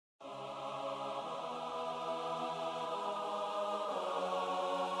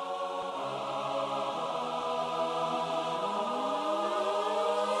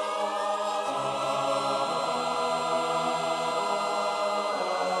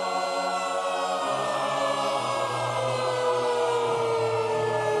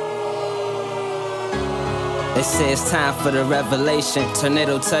They say it's time for the revelation.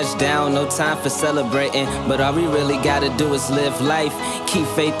 Tornado touchdown, no time for celebrating. But all we really gotta do is live life, keep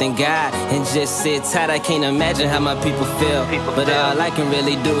faith in God, and just sit tight. I can't imagine how my people feel, but all I can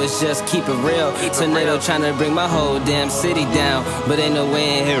really do is just keep it real. Tornado trying to bring my whole damn city down, but ain't no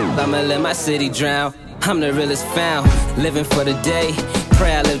way in here I'ma let my city drown. I'm the realest found, living for the day.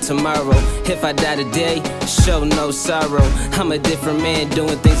 Pray I live tomorrow. If I die today, show no sorrow. I'm a different man,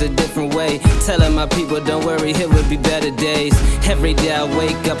 doing things a different way. Telling my people, don't worry, it will be better days. Every day I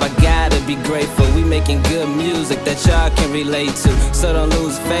wake up, I gotta be grateful. We making good music that y'all can relate to. So don't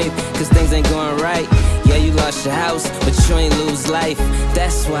lose faith, cause things ain't going right. Yeah, you lost your house, but you ain't lose life.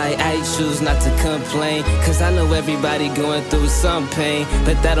 That's why I choose not to complain, cause I know everybody going through some pain.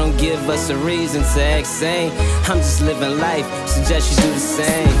 But that don't give us a reason to act sane. I'm just living life, suggest you do the same.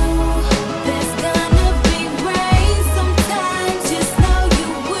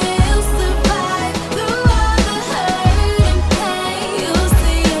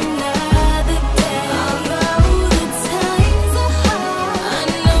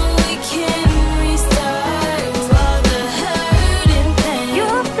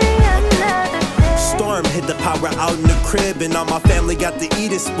 Out in the crib, and all my family got to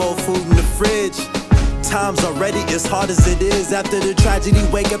eat it, spoiled food in the fridge. Times already as hard as it is. After the tragedy,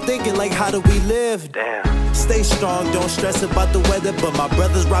 wake up thinking like, how do we live? Damn. Stay strong, don't stress about the weather, but my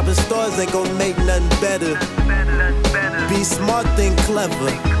brothers robbing stores ain't gonna make nothing better. Be smart, think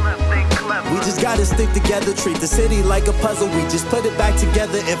clever. We just gotta stick together, treat the city like a puzzle. We just put it back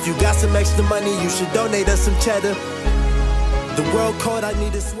together. If you got some extra money, you should donate us some cheddar. The world cold, I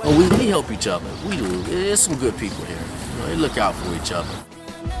need a sweat. Oh, we help each other. We do. There's some good people here. You know, they look out for each other.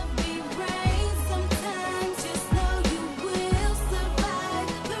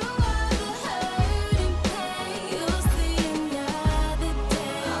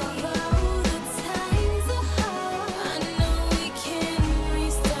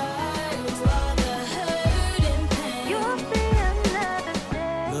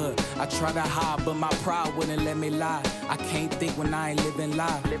 I try to hide, but my pride wouldn't let me lie. I can't think when I ain't living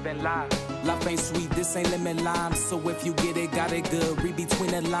life. Life ain't sweet, this ain't lemon lime. So if you get it, got it good, read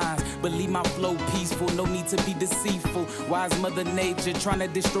between the lines. Believe my flow peaceful, no need to be deceitful. Wise Mother Nature trying to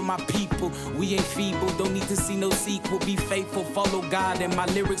destroy my people. We ain't feeble, don't need to see no sequel. Be faithful, follow God, and my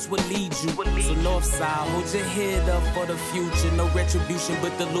lyrics will lead you. So north side, hold your head up for the future. No retribution,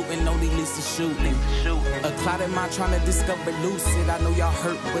 but the looting only leads to shooting. A clouded mind trying to discover lucid. I know y'all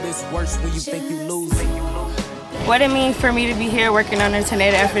hurt, but it's worse when you think you lose it. What it means for me to be here working on the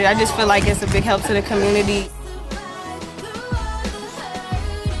tornado effort, I just feel like it's a big help to the community.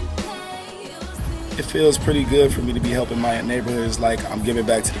 It feels pretty good for me to be helping my neighborhood. It's like I'm giving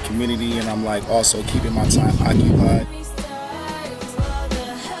back to the community, and I'm like also keeping my time occupied.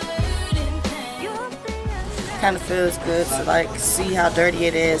 Kind of feels good to like see how dirty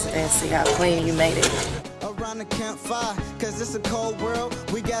it is and see how clean you made it. Around the campfire, cause it's a cold world,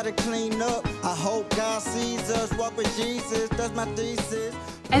 we gotta clean up. I hope God sees us, walk with Jesus, that's my thesis.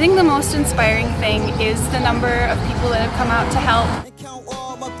 I think the most inspiring thing is the number of people that have come out to help. And count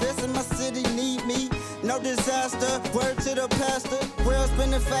all my blessings, my city need me. No disaster, word to the pastor. World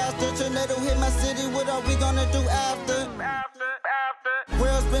spinning faster, tornado hit my city, what are we gonna do after?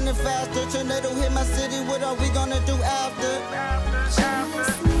 World spinning faster, tornado hit my city, what are we gonna do after?